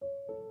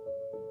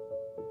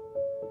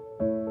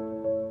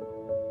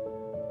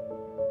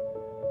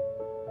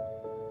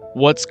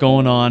What's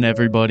going on,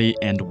 everybody,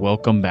 and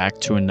welcome back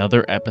to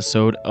another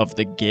episode of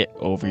the Get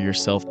Over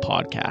Yourself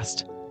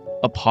podcast,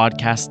 a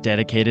podcast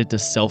dedicated to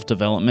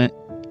self-development,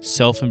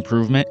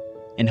 self-improvement,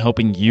 and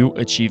helping you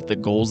achieve the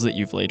goals that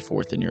you've laid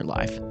forth in your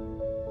life.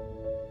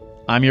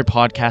 I'm your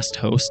podcast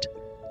host,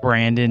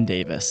 Brandon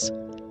Davis,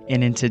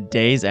 and in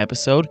today's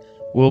episode,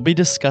 we'll be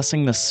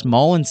discussing the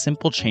small and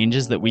simple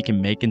changes that we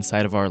can make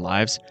inside of our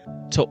lives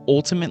to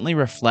ultimately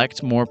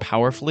reflect more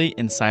powerfully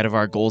inside of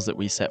our goals that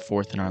we set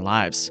forth in our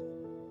lives.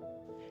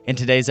 In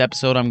today's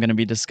episode, I'm going to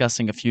be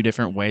discussing a few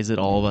different ways that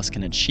all of us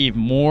can achieve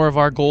more of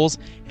our goals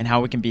and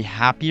how we can be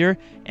happier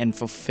and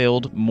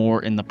fulfilled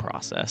more in the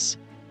process.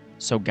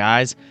 So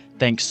guys,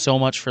 thanks so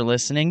much for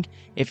listening.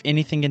 If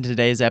anything in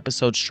today's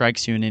episode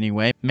strikes you in any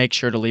way, make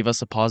sure to leave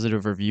us a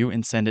positive review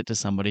and send it to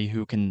somebody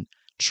who can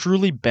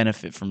truly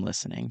benefit from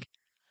listening.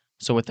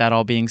 So with that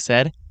all being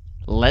said,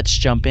 let's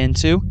jump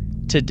into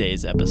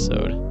today's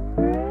episode.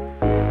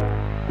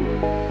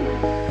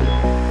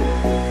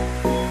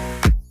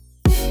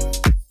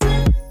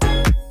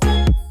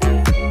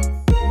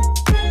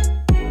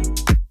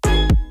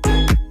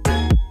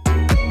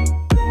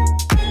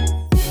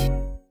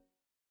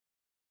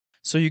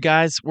 So you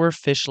guys, we're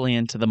officially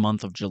into the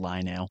month of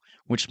July now,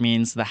 which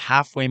means the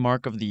halfway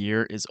mark of the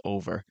year is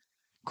over.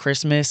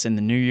 Christmas and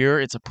the New Year,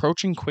 it's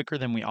approaching quicker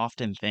than we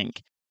often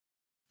think.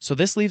 So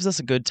this leaves us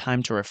a good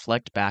time to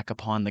reflect back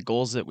upon the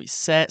goals that we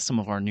set, some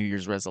of our New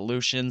Year's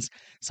resolutions,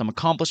 some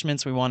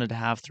accomplishments we wanted to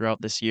have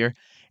throughout this year,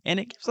 and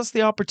it gives us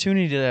the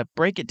opportunity to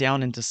break it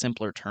down into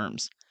simpler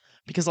terms.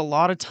 Because a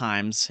lot of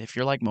times, if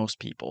you're like most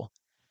people,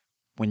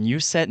 when you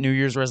set New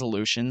Year's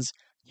resolutions,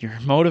 you're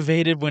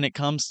motivated when it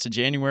comes to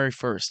January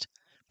 1st.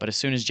 But as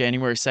soon as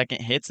January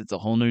 2nd hits, it's a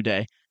whole new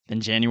day.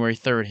 Then January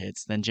 3rd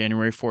hits, then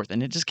January 4th,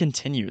 and it just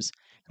continues.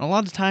 And a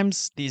lot of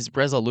times, these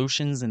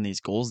resolutions and these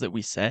goals that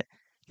we set,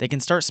 they can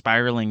start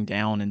spiraling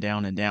down and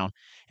down and down.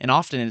 And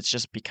often it's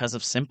just because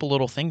of simple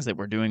little things that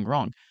we're doing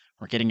wrong.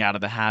 We're getting out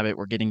of the habit,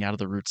 we're getting out of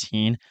the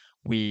routine.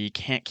 We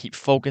can't keep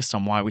focused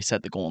on why we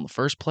set the goal in the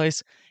first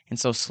place. And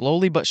so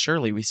slowly but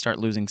surely, we start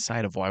losing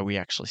sight of why we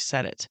actually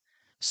set it.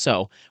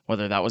 So,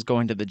 whether that was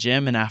going to the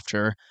gym and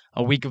after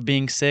a week of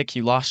being sick,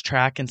 you lost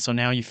track, and so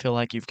now you feel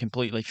like you've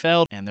completely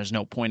failed and there's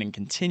no point in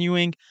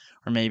continuing,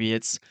 or maybe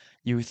it's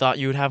you thought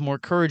you would have more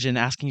courage in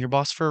asking your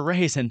boss for a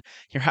raise and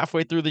you're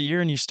halfway through the year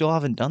and you still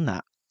haven't done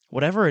that.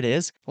 Whatever it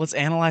is, let's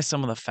analyze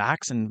some of the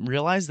facts and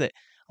realize that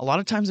a lot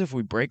of times if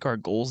we break our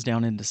goals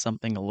down into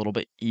something a little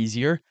bit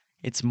easier,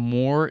 it's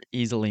more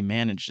easily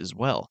managed as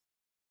well.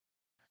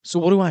 So,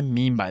 what do I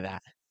mean by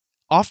that?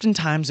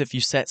 Oftentimes, if you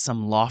set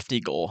some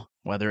lofty goal,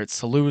 whether it's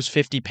to lose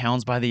 50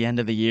 pounds by the end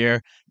of the year,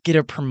 get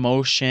a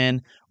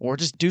promotion, or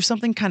just do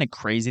something kind of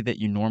crazy that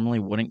you normally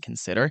wouldn't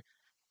consider,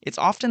 it's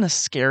often a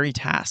scary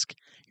task.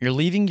 You're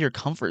leaving your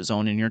comfort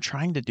zone and you're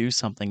trying to do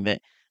something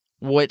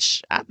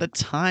which at the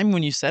time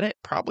when you said it,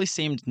 probably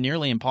seemed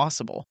nearly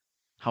impossible.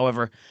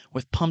 However,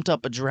 with pumped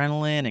up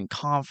adrenaline and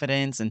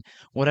confidence and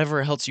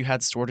whatever else you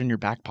had stored in your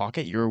back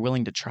pocket, you were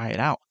willing to try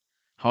it out.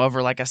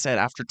 However, like I said,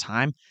 after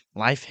time,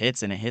 life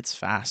hits and it hits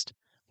fast.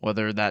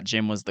 Whether that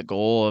gym was the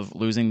goal of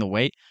losing the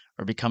weight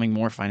or becoming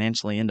more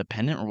financially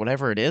independent or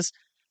whatever it is,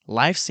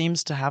 life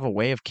seems to have a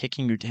way of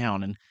kicking you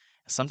down. And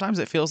sometimes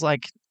it feels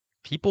like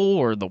people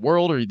or the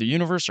world or the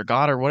universe or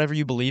God or whatever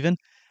you believe in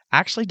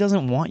actually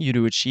doesn't want you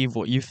to achieve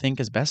what you think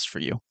is best for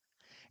you.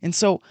 And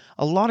so,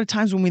 a lot of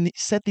times when we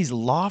set these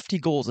lofty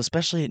goals,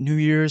 especially at New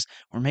Year's,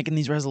 we're making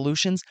these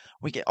resolutions,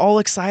 we get all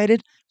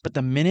excited, but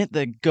the minute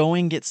the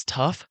going gets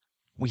tough,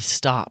 we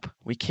stop.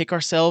 We kick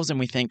ourselves and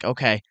we think,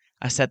 okay,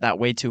 I set that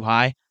way too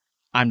high.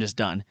 I'm just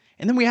done.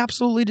 And then we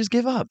absolutely just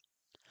give up.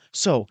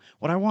 So,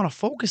 what I want to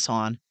focus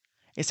on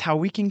is how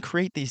we can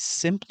create these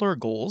simpler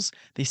goals,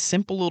 these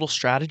simple little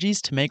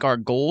strategies to make our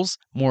goals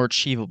more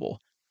achievable.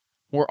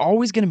 We're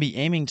always going to be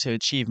aiming to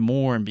achieve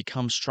more and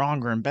become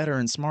stronger and better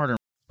and smarter.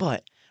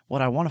 But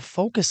what I want to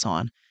focus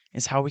on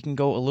is how we can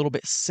go a little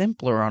bit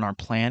simpler on our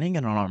planning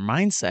and on our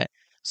mindset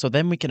so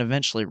then we can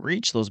eventually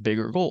reach those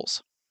bigger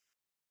goals.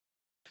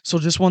 So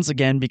just once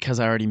again, because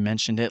I already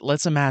mentioned it,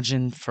 let's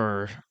imagine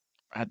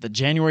at the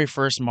January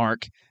 1st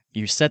mark,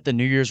 you set the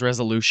New Year's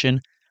resolution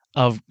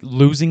of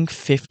losing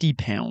 50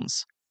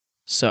 pounds.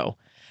 So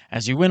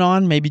as you went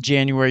on, maybe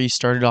January, you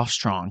started off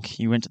strong.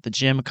 You went to the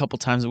gym a couple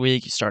times a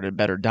week, you started a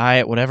better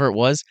diet, whatever it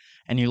was,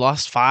 and you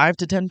lost 5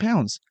 to 10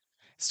 pounds.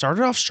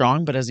 Started off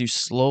strong, but as you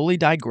slowly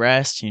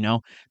digressed,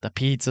 the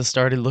pizza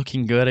started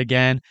looking good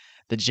again.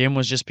 The gym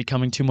was just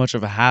becoming too much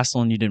of a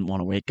hassle and you didn't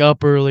want to wake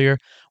up earlier.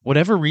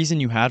 Whatever reason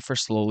you had for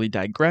slowly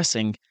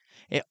digressing,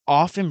 it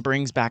often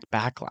brings back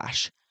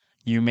backlash.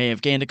 You may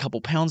have gained a couple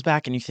pounds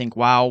back and you think,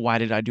 wow, why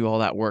did I do all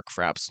that work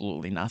for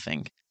absolutely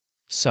nothing?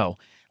 So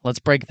let's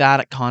break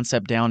that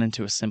concept down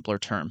into a simpler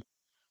term.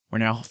 We're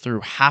now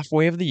through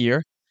halfway of the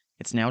year.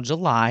 It's now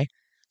July.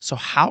 So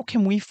how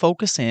can we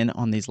focus in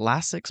on these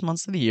last 6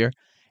 months of the year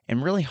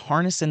and really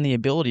harness in the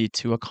ability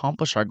to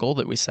accomplish our goal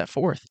that we set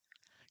forth?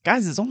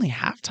 Guys, it's only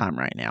halftime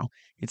right now.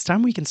 It's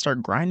time we can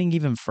start grinding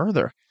even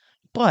further.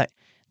 But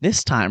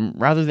this time,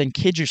 rather than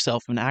kid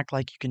yourself and act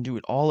like you can do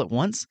it all at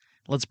once,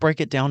 Let's break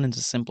it down into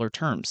simpler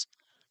terms.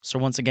 So,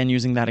 once again,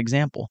 using that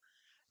example,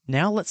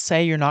 now let's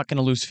say you're not going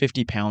to lose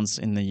 50 pounds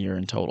in the year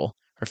in total,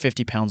 or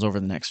 50 pounds over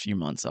the next few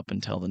months up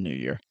until the new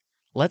year.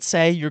 Let's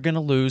say you're going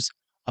to lose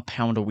a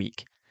pound a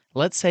week.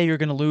 Let's say you're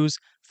going to lose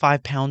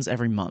 5 pounds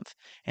every month,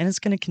 and it's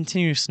going to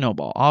continue to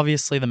snowball.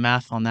 Obviously, the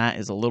math on that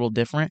is a little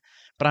different,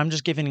 but I'm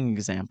just giving an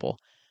example.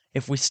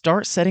 If we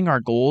start setting our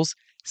goals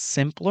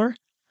simpler,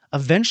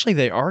 eventually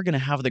they are going to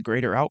have the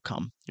greater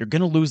outcome. You're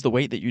going to lose the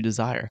weight that you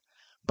desire.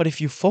 But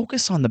if you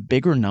focus on the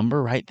bigger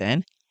number right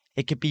then,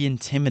 it could be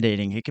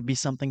intimidating. It could be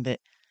something that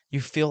you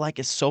feel like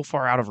is so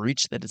far out of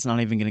reach that it's not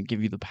even going to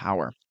give you the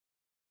power.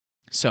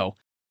 So,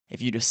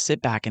 if you just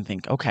sit back and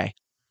think, okay,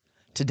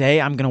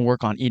 today I'm going to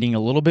work on eating a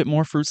little bit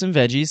more fruits and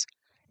veggies,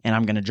 and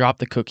I'm going to drop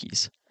the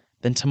cookies.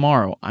 Then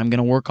tomorrow I'm going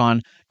to work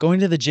on going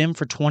to the gym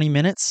for 20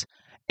 minutes,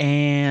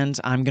 and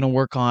I'm going to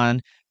work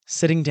on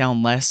sitting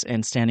down less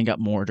and standing up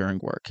more during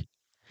work.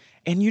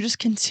 And you just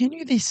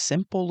continue these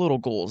simple little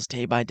goals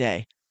day by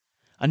day.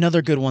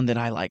 Another good one that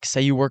I like,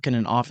 say you work in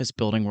an office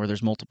building where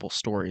there's multiple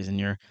stories and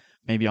you're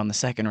maybe on the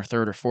second or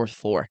third or fourth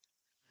floor.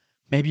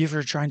 Maybe if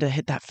you're trying to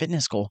hit that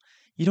fitness goal,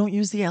 you don't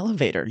use the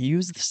elevator, you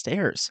use the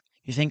stairs.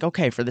 You think,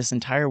 okay, for this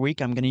entire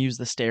week, I'm going to use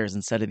the stairs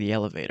instead of the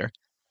elevator.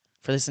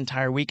 For this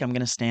entire week, I'm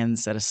going to stand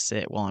instead of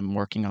sit while I'm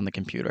working on the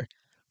computer.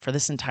 For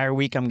this entire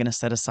week, I'm going to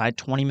set aside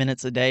 20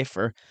 minutes a day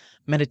for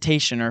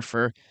meditation or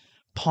for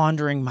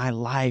pondering my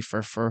life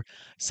or for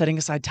setting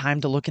aside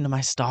time to look into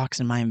my stocks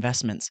and my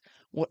investments.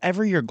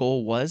 Whatever your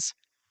goal was,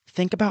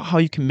 think about how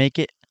you can make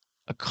it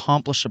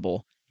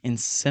accomplishable in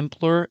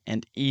simpler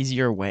and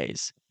easier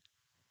ways.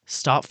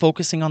 Stop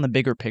focusing on the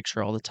bigger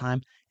picture all the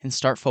time and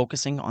start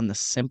focusing on the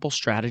simple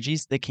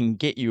strategies that can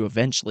get you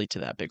eventually to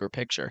that bigger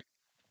picture.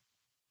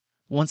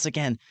 Once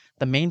again,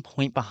 the main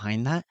point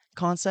behind that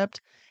concept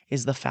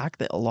is the fact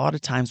that a lot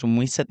of times when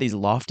we set these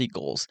lofty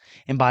goals,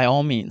 and by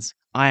all means,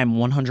 I am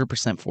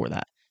 100% for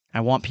that.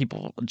 I want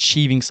people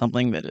achieving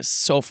something that is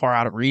so far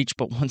out of reach,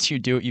 but once you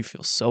do it, you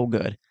feel so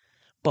good.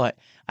 But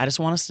I just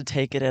want us to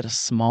take it at a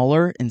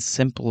smaller and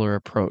simpler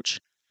approach.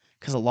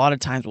 Because a lot of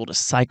times we'll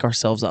just psych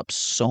ourselves up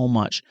so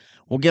much.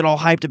 We'll get all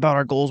hyped about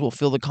our goals, we'll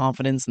feel the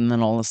confidence, and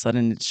then all of a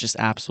sudden it's just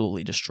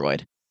absolutely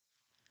destroyed.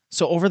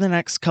 So, over the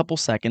next couple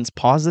seconds,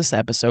 pause this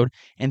episode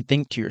and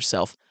think to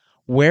yourself,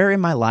 where in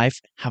my life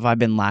have I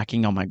been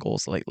lacking on my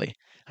goals lately?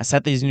 I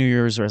set these New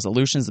Year's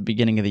resolutions at the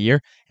beginning of the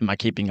year. Am I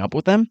keeping up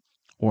with them?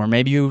 Or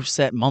maybe you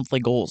set monthly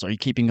goals. Are you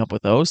keeping up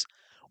with those?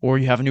 Or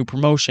you have a new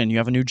promotion, you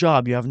have a new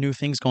job, you have new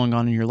things going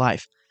on in your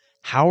life.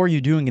 How are you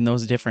doing in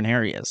those different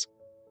areas?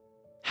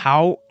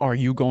 How are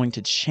you going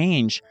to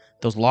change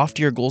those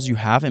loftier goals you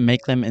have and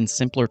make them in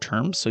simpler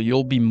terms so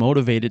you'll be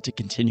motivated to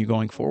continue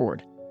going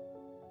forward?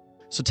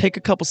 So take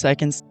a couple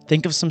seconds,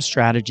 think of some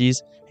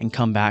strategies, and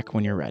come back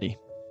when you're ready.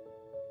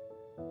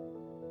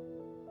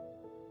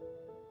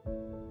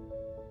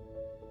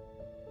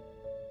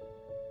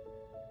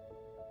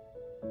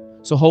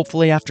 So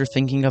hopefully after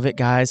thinking of it,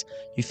 guys,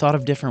 you thought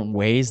of different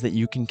ways that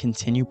you can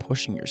continue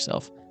pushing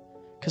yourself.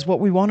 Because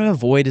what we want to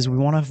avoid is we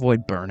want to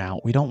avoid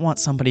burnout. We don't want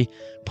somebody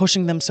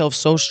pushing themselves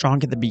so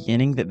strong at the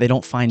beginning that they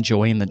don't find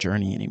joy in the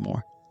journey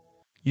anymore.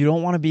 You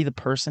don't want to be the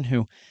person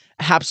who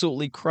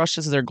absolutely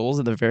crushes their goals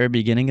at the very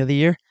beginning of the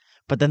year,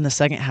 but then the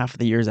second half of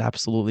the year is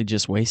absolutely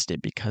just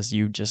wasted because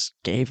you just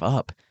gave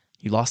up.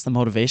 You lost the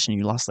motivation,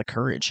 you lost the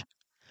courage.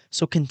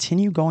 So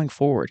continue going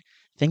forward.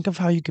 Think of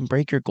how you can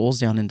break your goals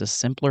down into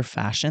simpler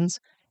fashions,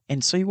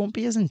 and so you won't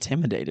be as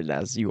intimidated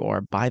as you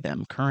are by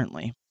them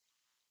currently.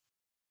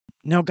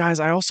 Now, guys,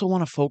 I also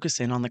want to focus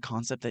in on the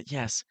concept that,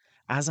 yes,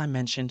 as I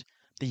mentioned,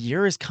 the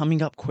year is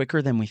coming up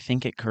quicker than we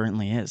think it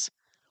currently is.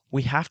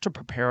 We have to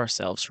prepare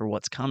ourselves for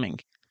what's coming.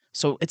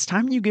 So it's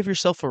time you give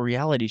yourself a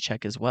reality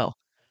check as well.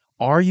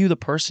 Are you the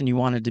person you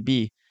wanted to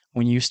be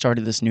when you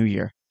started this new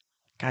year?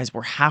 Guys,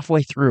 we're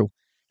halfway through.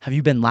 Have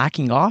you been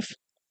lacking off?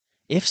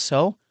 If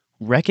so,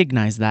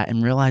 recognize that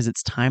and realize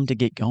it's time to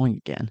get going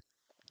again.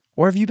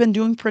 Or have you been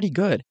doing pretty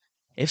good?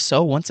 If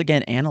so, once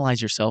again,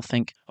 analyze yourself.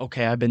 Think,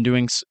 okay, I've been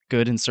doing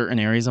good in certain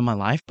areas of my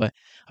life, but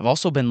I've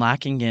also been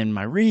lacking in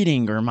my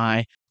reading or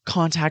my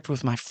contact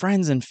with my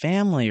friends and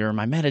family or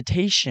my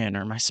meditation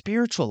or my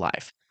spiritual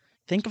life.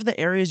 Think of the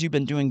areas you've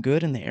been doing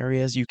good and the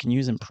areas you can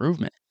use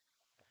improvement.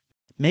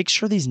 Make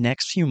sure these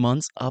next few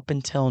months up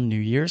until New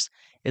Year's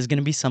is going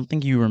to be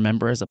something you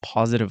remember as a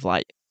positive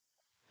light.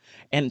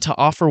 And to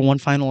offer one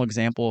final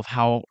example of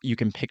how you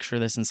can picture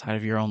this inside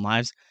of your own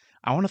lives,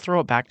 I want to throw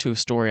it back to a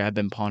story I've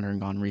been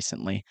pondering on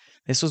recently.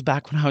 This was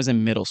back when I was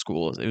in middle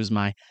school. It was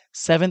my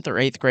seventh or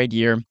eighth grade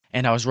year,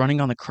 and I was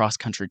running on the cross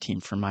country team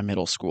for my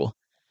middle school.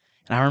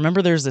 And I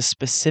remember there's this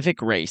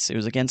specific race. It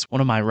was against one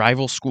of my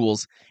rival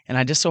schools, and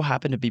I just so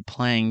happened to be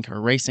playing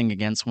or racing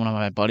against one of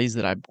my buddies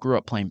that I grew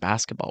up playing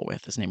basketball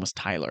with. His name was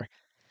Tyler.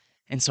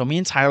 And so me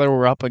and Tyler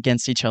were up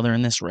against each other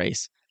in this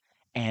race,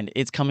 and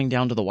it's coming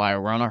down to the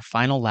wire. We're on our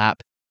final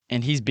lap,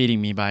 and he's beating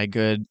me by a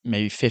good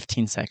maybe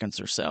 15 seconds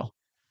or so.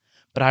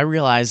 But I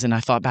realized, and I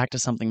thought back to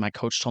something my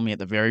coach told me at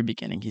the very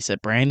beginning. He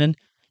said, Brandon,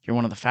 you're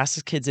one of the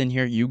fastest kids in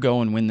here. You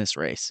go and win this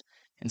race.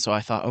 And so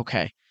I thought,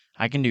 okay,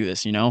 I can do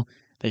this, you know?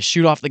 They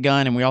shoot off the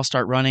gun and we all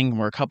start running.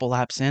 We're a couple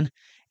laps in,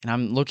 and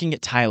I'm looking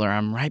at Tyler.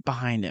 I'm right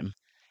behind him.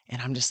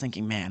 And I'm just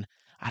thinking, man,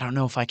 I don't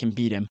know if I can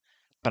beat him,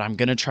 but I'm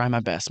going to try my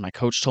best. My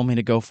coach told me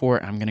to go for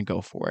it. I'm going to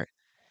go for it.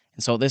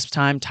 And so this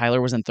time,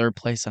 Tyler was in third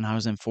place and I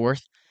was in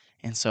fourth.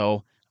 And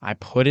so I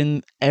put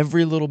in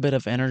every little bit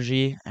of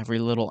energy, every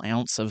little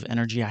ounce of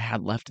energy I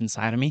had left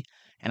inside of me,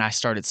 and I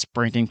started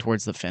sprinting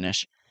towards the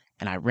finish.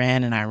 And I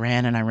ran and I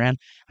ran and I ran.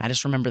 I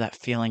just remember that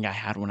feeling I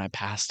had when I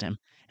passed him.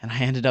 And I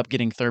ended up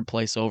getting third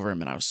place over him.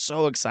 And I was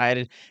so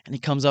excited. And he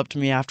comes up to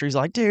me after. He's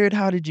like, dude,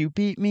 how did you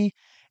beat me?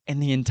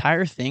 And the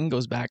entire thing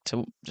goes back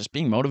to just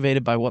being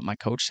motivated by what my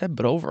coach said,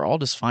 but overall,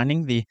 just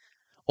finding the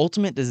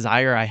ultimate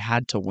desire I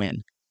had to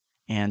win.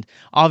 And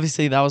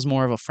obviously, that was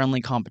more of a friendly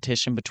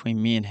competition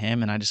between me and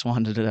him, and I just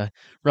wanted to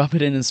rub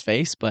it in his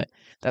face. But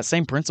that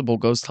same principle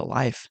goes to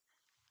life.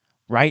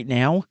 Right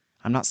now,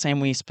 I'm not saying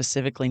we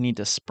specifically need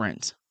to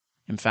sprint.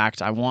 In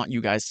fact, I want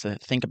you guys to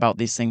think about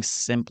these things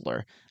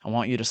simpler. I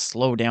want you to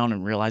slow down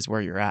and realize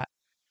where you're at.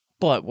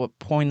 But what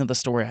point of the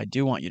story I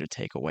do want you to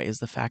take away is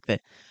the fact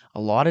that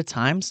a lot of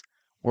times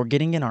we're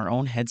getting in our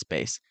own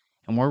headspace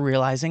and we're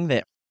realizing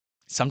that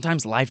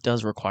sometimes life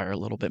does require a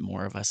little bit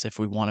more of us if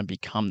we want to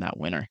become that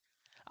winner.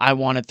 I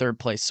wanted third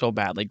place so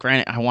badly.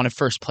 Granted, I wanted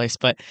first place,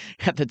 but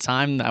at the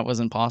time that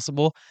wasn't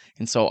possible.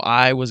 And so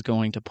I was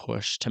going to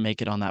push to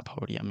make it on that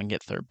podium and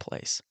get third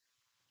place.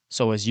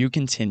 So as you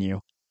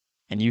continue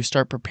and you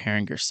start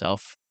preparing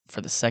yourself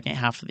for the second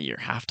half of the year,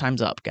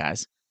 halftime's up,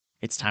 guys.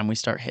 It's time we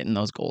start hitting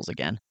those goals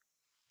again.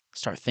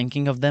 Start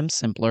thinking of them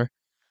simpler.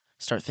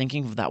 Start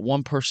thinking of that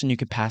one person you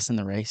could pass in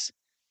the race,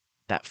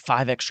 that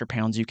 5 extra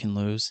pounds you can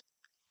lose,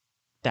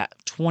 that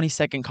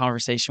 20-second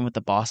conversation with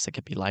the boss that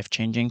could be life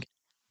changing,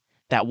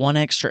 that one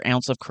extra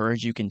ounce of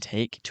courage you can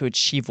take to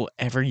achieve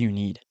whatever you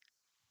need.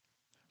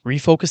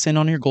 Refocus in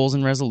on your goals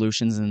and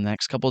resolutions in the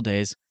next couple of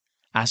days.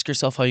 Ask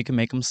yourself how you can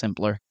make them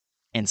simpler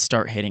and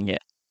start hitting it.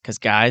 Because,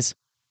 guys,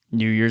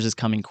 New Year's is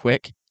coming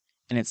quick,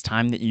 and it's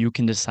time that you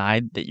can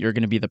decide that you're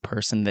going to be the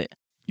person that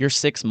your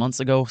 6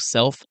 months ago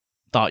self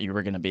thought you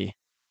were going to be.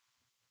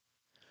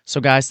 So,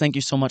 guys, thank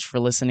you so much for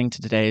listening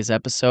to today's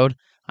episode.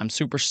 I'm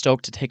super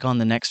stoked to take on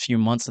the next few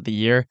months of the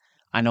year.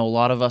 I know a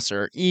lot of us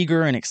are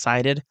eager and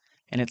excited,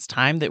 and it's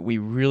time that we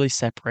really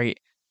separate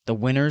the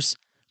winners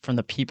from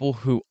the people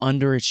who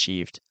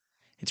underachieved.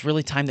 It's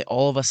really time that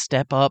all of us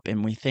step up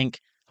and we think,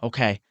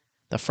 okay,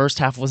 the first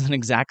half wasn't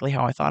exactly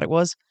how I thought it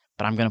was,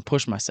 but I'm going to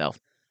push myself.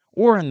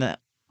 Or in the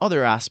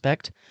other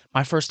aspect,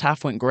 my first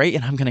half went great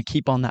and I'm going to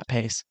keep on that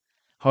pace.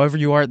 However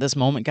you are at this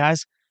moment,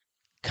 guys,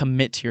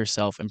 commit to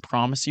yourself and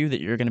promise you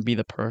that you're going to be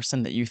the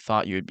person that you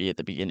thought you would be at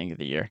the beginning of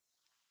the year.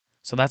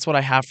 So that's what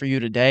I have for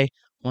you today.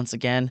 Once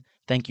again,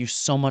 thank you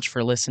so much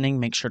for listening.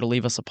 Make sure to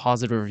leave us a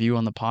positive review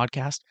on the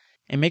podcast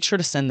and make sure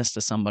to send this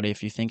to somebody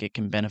if you think it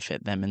can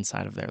benefit them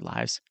inside of their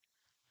lives.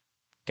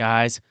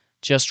 Guys,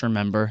 just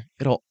remember,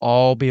 it'll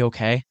all be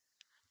okay.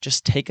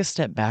 Just take a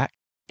step back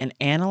and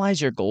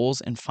analyze your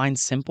goals and find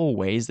simple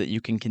ways that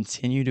you can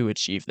continue to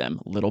achieve them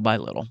little by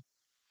little.